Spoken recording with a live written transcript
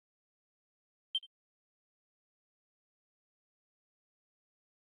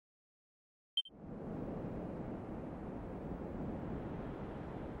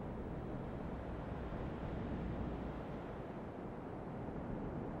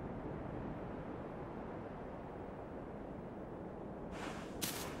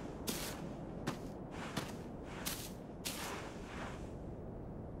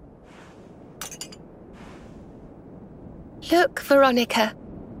Look, Veronica.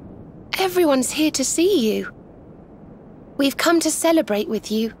 Everyone's here to see you. We've come to celebrate with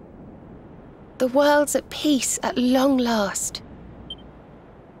you. The world's at peace at long last.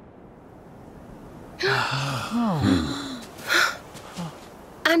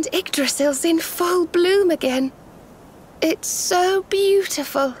 And Yggdrasil's in full bloom again. It's so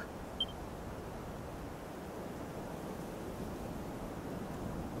beautiful.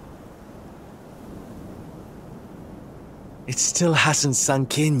 It still hasn't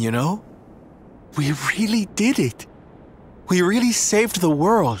sunk in, you know? We really did it. We really saved the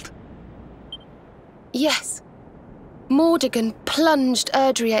world. Yes. Mordegon plunged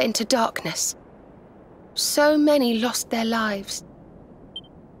Erdrea into darkness. So many lost their lives.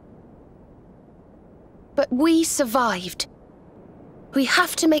 But we survived. We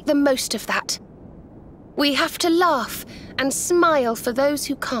have to make the most of that. We have to laugh and smile for those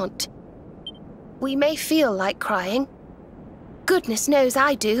who can't. We may feel like crying. Goodness knows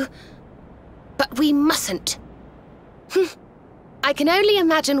I do. But we mustn't. I can only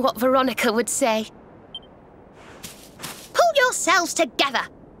imagine what Veronica would say. Pull yourselves together!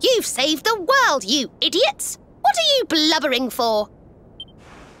 You've saved the world, you idiots! What are you blubbering for?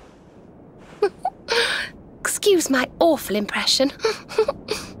 Excuse my awful impression.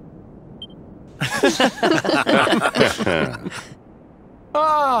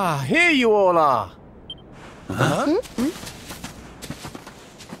 Ah, here you all are. Huh?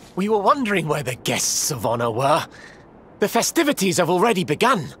 We were wondering where the guests of honor were. The festivities have already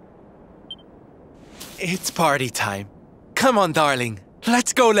begun. It's party time. Come on, darling.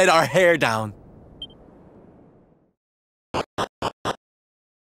 Let's go let our hair down.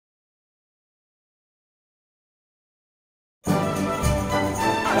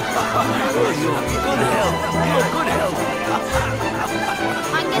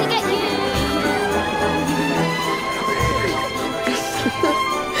 I'm gonna get you!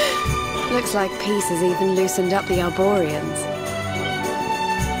 Looks like peace has even loosened up the Arborians.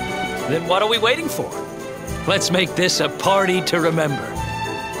 Then what are we waiting for? Let's make this a party to remember.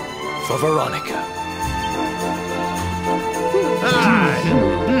 For Veronica.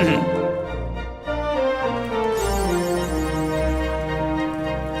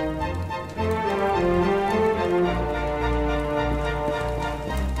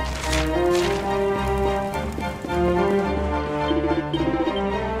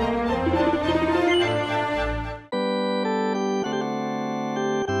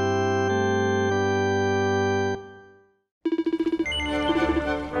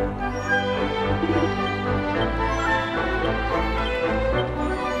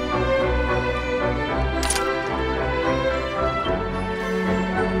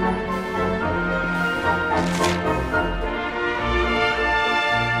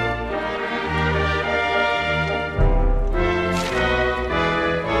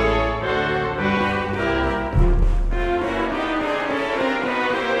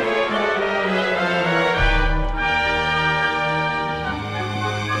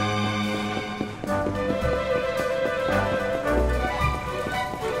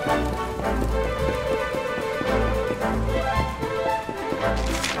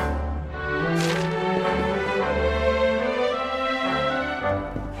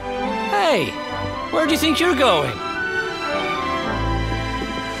 Hey, where do you think you're going?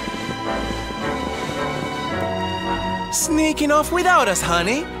 Sneaking off without us,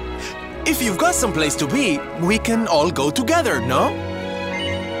 honey. If you've got someplace to be, we can all go together, no?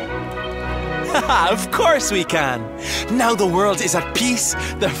 Of course we can. Now the world is at peace,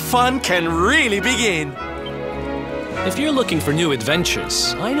 the fun can really begin. If you're looking for new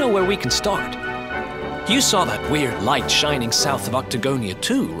adventures, I know where we can start. You saw that weird light shining south of Octagonia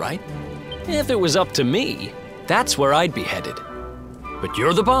too, right? If it was up to me, that's where I'd be headed. But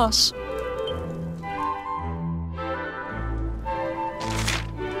you're the boss.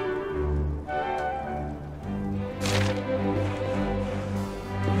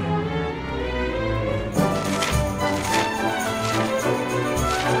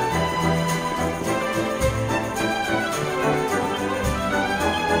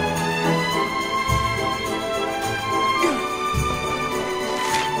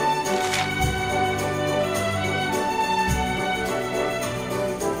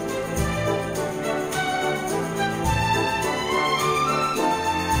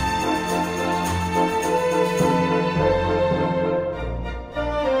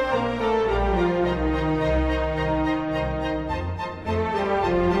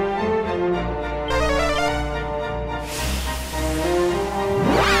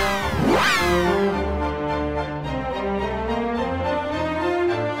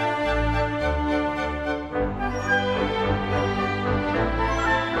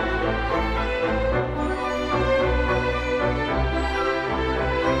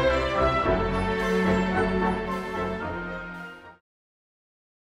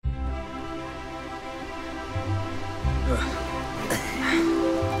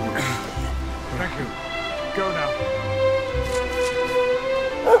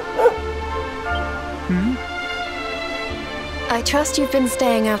 trust you've been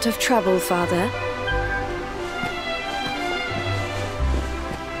staying out of trouble, Father.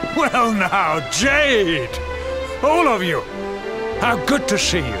 Well now, Jade! All of you! How good to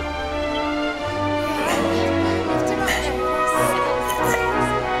see you!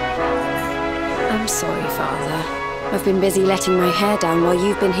 I'm sorry, Father. I've been busy letting my hair down while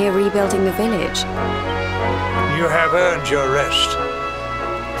you've been here rebuilding the village. You have earned your rest.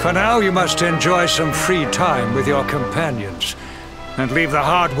 For now, you must enjoy some free time with your companions, and leave the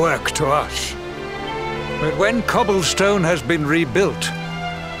hard work to us. But when Cobblestone has been rebuilt,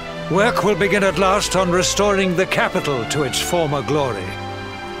 work will begin at last on restoring the capital to its former glory.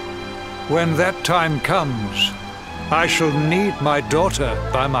 When that time comes, I shall need my daughter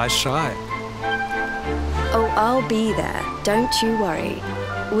by my side. Oh, I'll be there. Don't you worry.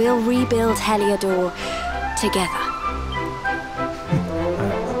 We'll rebuild Heliodor together.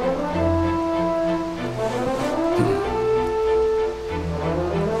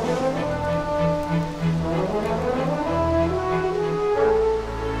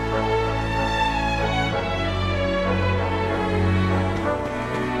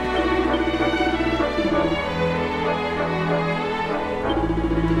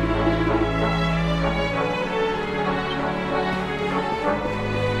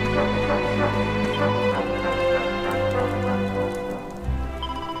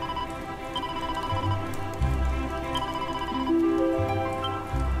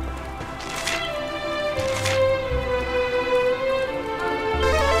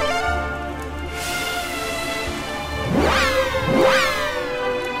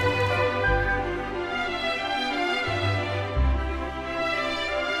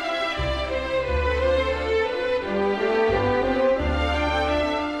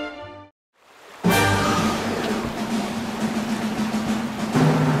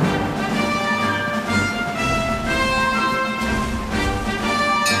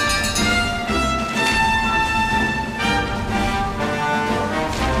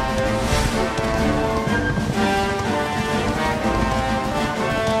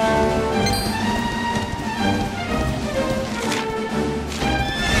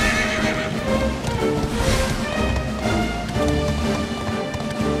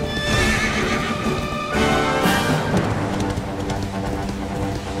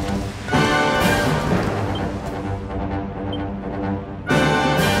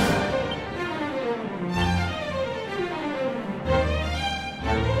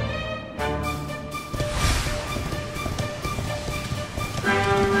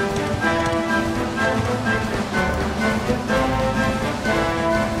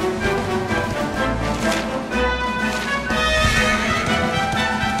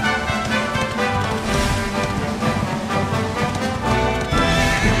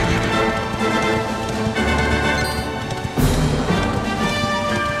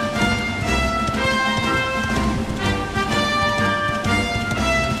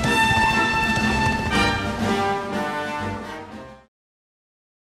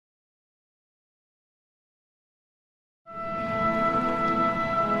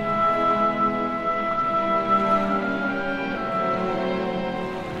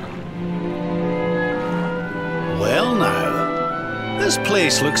 This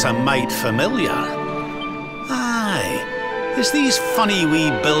place looks a mite familiar. Aye, it's these funny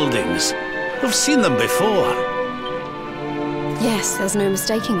wee buildings. I've seen them before. Yes, there's no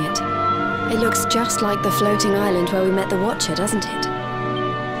mistaking it. It looks just like the floating island where we met the Watcher, doesn't it?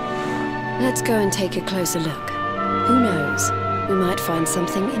 Let's go and take a closer look. Who knows? We might find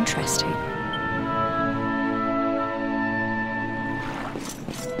something interesting.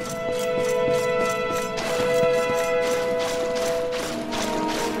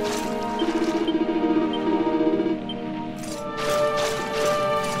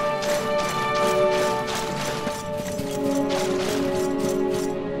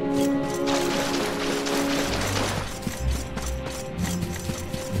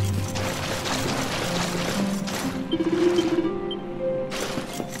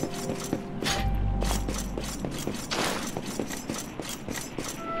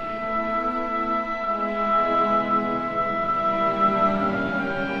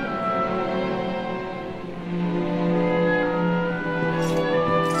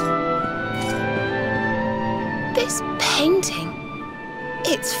 This painting,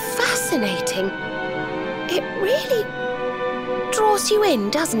 it's fascinating. It really draws you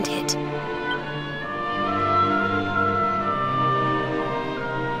in, doesn't it?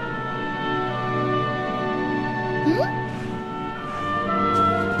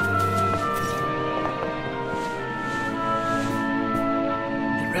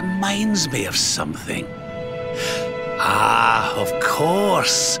 It reminds me of something. Ah, of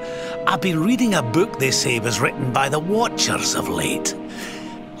course. I've been reading a book they say was written by the Watchers of late.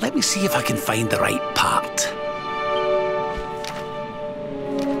 Let me see if I can find the right part.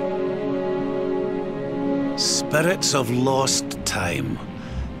 Spirits of lost time.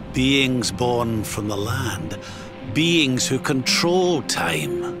 Beings born from the land. Beings who control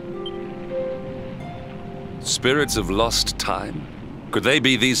time. Spirits of lost time? Could they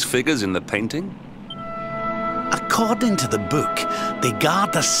be these figures in the painting? According to the book, they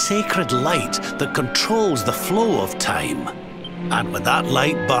guard a sacred light that controls the flow of time. And when that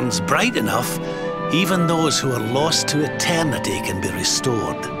light burns bright enough, even those who are lost to eternity can be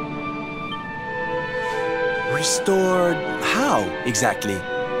restored. Restored how, exactly?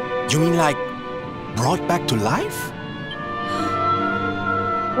 You mean like brought back to life?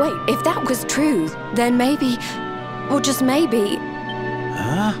 Wait, if that was true, then maybe, or just maybe...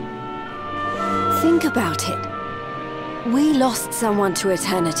 Huh? Think about it. We lost someone to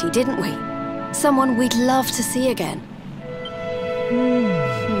eternity, didn't we? Someone we'd love to see again.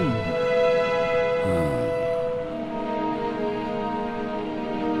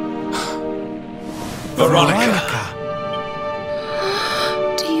 Veronica!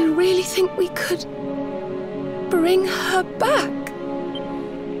 Do you really think we could bring her back?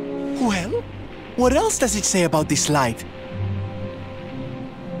 Well, what else does it say about this light?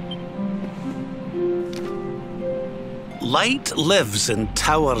 Light lives in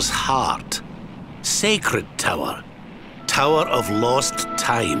Tower's heart. Sacred Tower. Tower of lost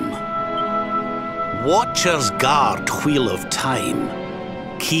time. Watchers guard Wheel of Time.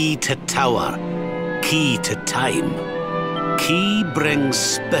 Key to Tower. Key to time. Key brings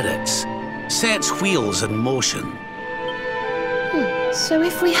spirits. Sets wheels in motion. So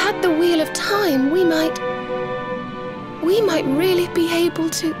if we had the Wheel of Time, we might really be able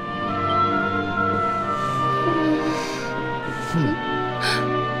to...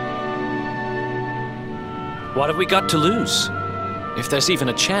 What have we got to lose? If there's even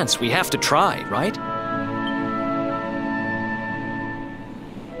a chance, we have to try, right?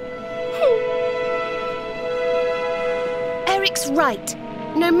 Eric's right.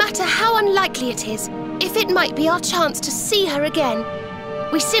 No matter how unlikely it is, if it might be our chance to see her again,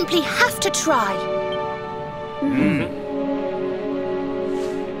 we simply have to try.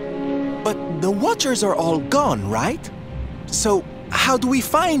 But the Watchers are all gone, right? So how do we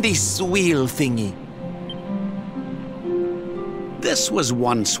find this wheel thingy? This was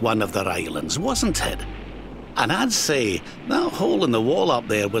once one of their islands, wasn't it? And I'd say that hole in the wall up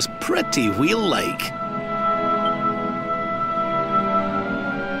there was pretty wheel-like.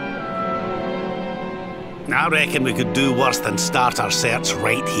 I reckon we could do worse than start our search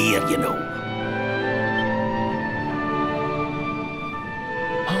right here, you know.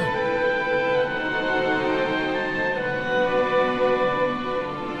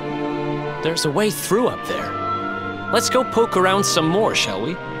 There's a way through up there. Let's go poke around some more, shall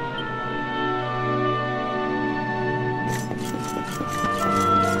we?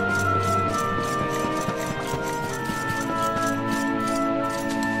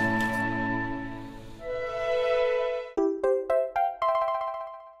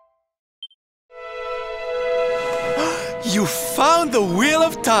 You found the Wheel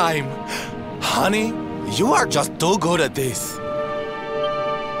of Time! Honey, you are just too good at this.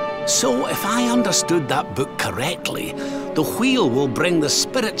 So, if I understood that book correctly, the wheel will bring the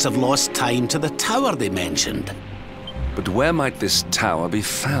spirits of lost time to the tower they mentioned. But where might this tower be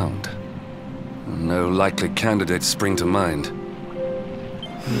found? No likely candidates spring to mind.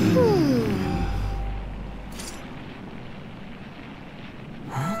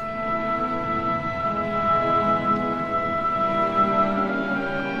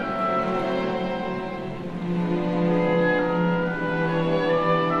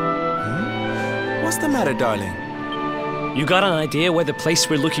 What's the matter, darling? You got an idea where the place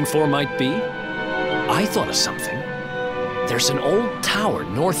we're looking for might be? I thought of something. There's an old tower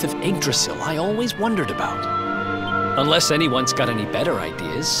north of Yggdrasil I always wondered about. Unless anyone's got any better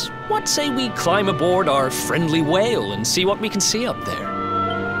ideas, what say we climb aboard our friendly whale and see what we can see up there?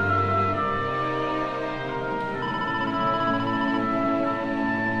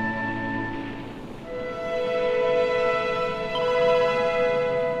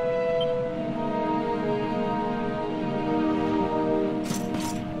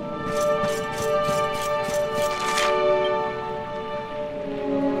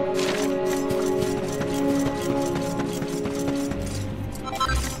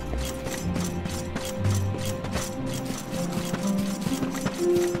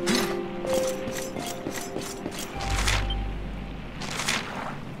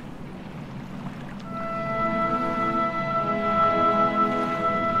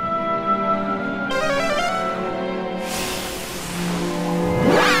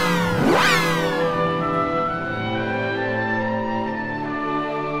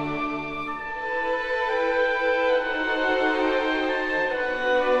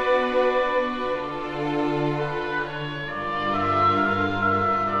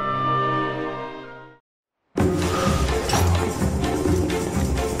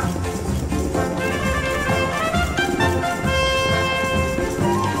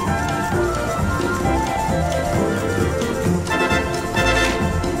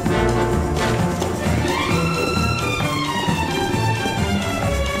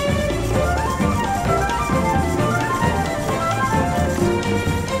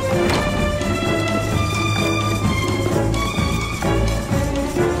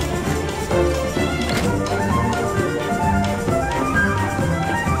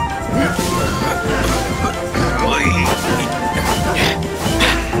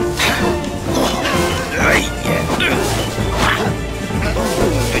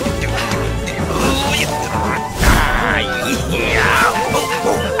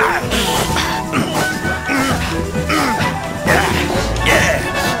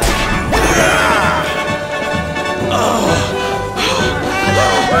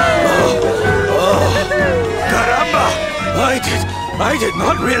 I did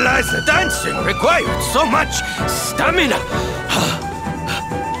not realize the dancing required so much stamina.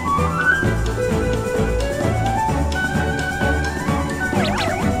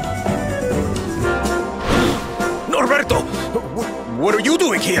 Norberto, what are you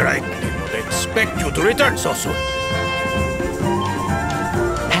doing here? I did not expect you to return so soon.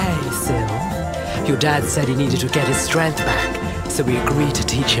 Hey, Sylv. Your dad said he needed to get his strength back, so we agreed to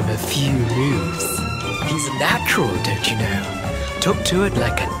teach him a few moves. He's a natural, don't you know? Took to it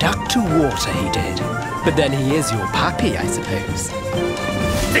like a duck to water, he did. But then he is your puppy, I suppose.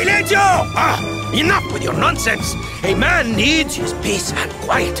 Silencio! Enough with your nonsense! A man needs his peace and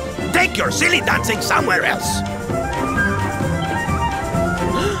quiet. Take your silly dancing somewhere else.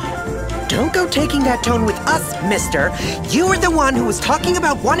 Don't go taking that tone with us, mister. You were the one who was talking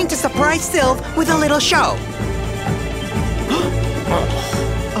about wanting to surprise Sylv with a little show.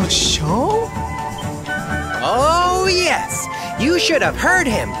 A show? Oh, yes. You should have heard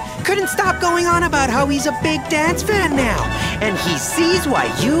him. Couldn't stop going on about how he's a big dance fan now. And he sees why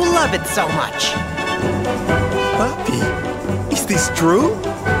you love it so much. Papi, is this true?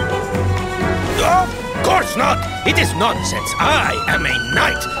 Of course not! It is nonsense. I am a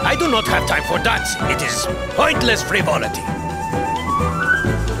knight. I do not have time for dancing. It is pointless frivolity.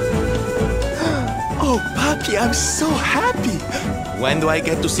 Oh, Papi, I'm so happy. When do I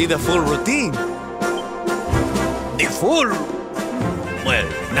get to see the full routine? The full... well,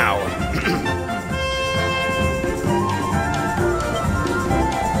 now...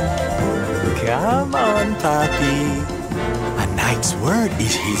 Come on, Papi. A knight's word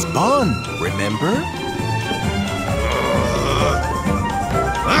is his bond, remember?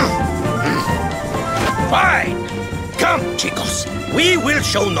 Fine! Come, chicos. We will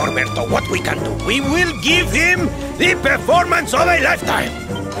show Norberto what we can do. We will give him the performance of a lifetime.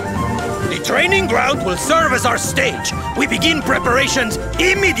 The training ground will serve as our stage. We begin preparations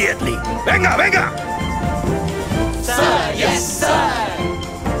immediately. Venga, venga! Sir, yes, sir!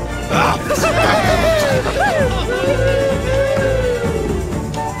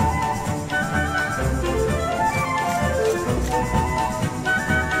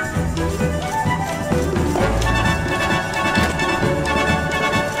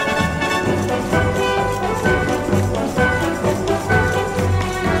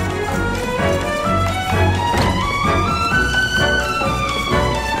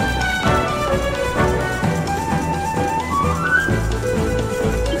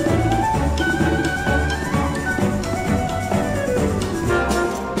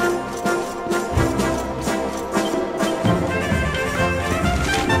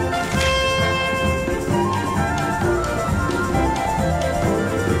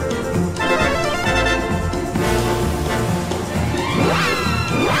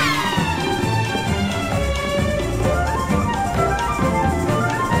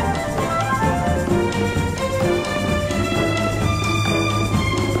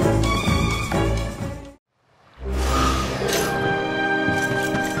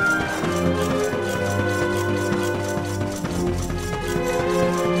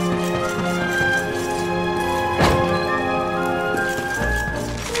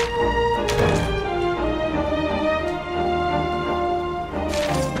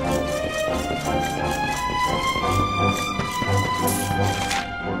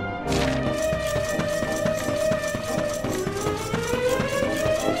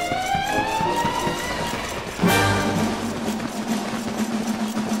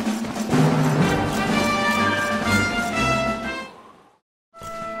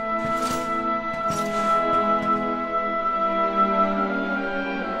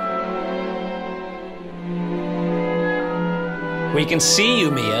 We can see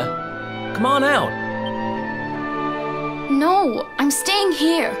you, Mia. Come on out. No, I'm staying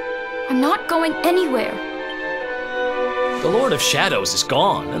here. I'm not going anywhere. The Lord of Shadows is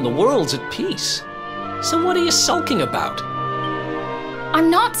gone, and the world's at peace. So what are you sulking about? I'm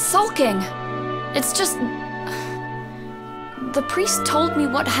not sulking. It's just... the priest told me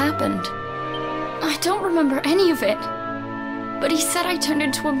what happened. I don't remember any of it. But he said I turned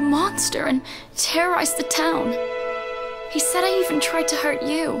into a monster and terrorized the town. He said I even tried to hurt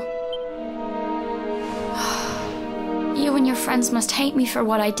you. You and your friends must hate me for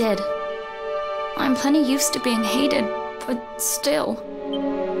what I did. I'm plenty used to being hated, but still.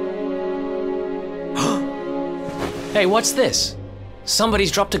 Hey, what's this?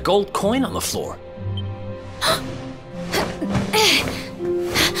 Somebody's dropped a gold coin on the floor.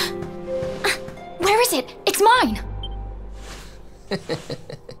 Where is it? It's mine!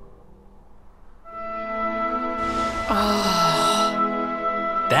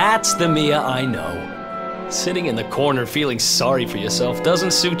 That's the Mia I know. Sitting in the corner feeling sorry for yourself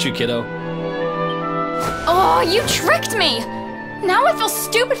doesn't suit you, kiddo. Oh, you tricked me! Now I feel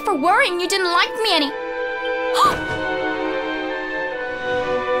stupid for worrying you didn't like me any.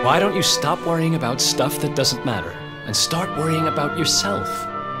 Why don't you stop worrying about stuff that doesn't matter and start worrying about yourself?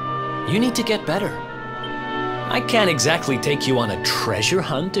 You need to get better. I can't exactly take you on a treasure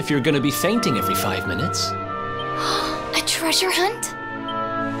hunt if you're gonna be fainting every 5 minutes. A treasure hunt?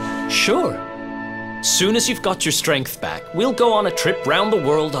 Sure. Soon as you've got your strength back, we'll go on a trip round the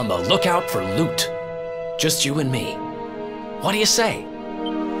world on the lookout for loot. Just you and me. What do you say?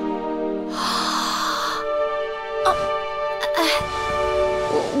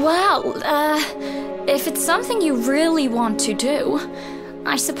 Well, if it's something you really want to do,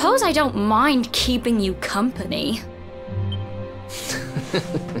 I suppose I don't mind keeping you company.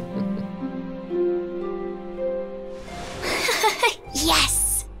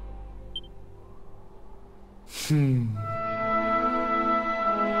 Yes!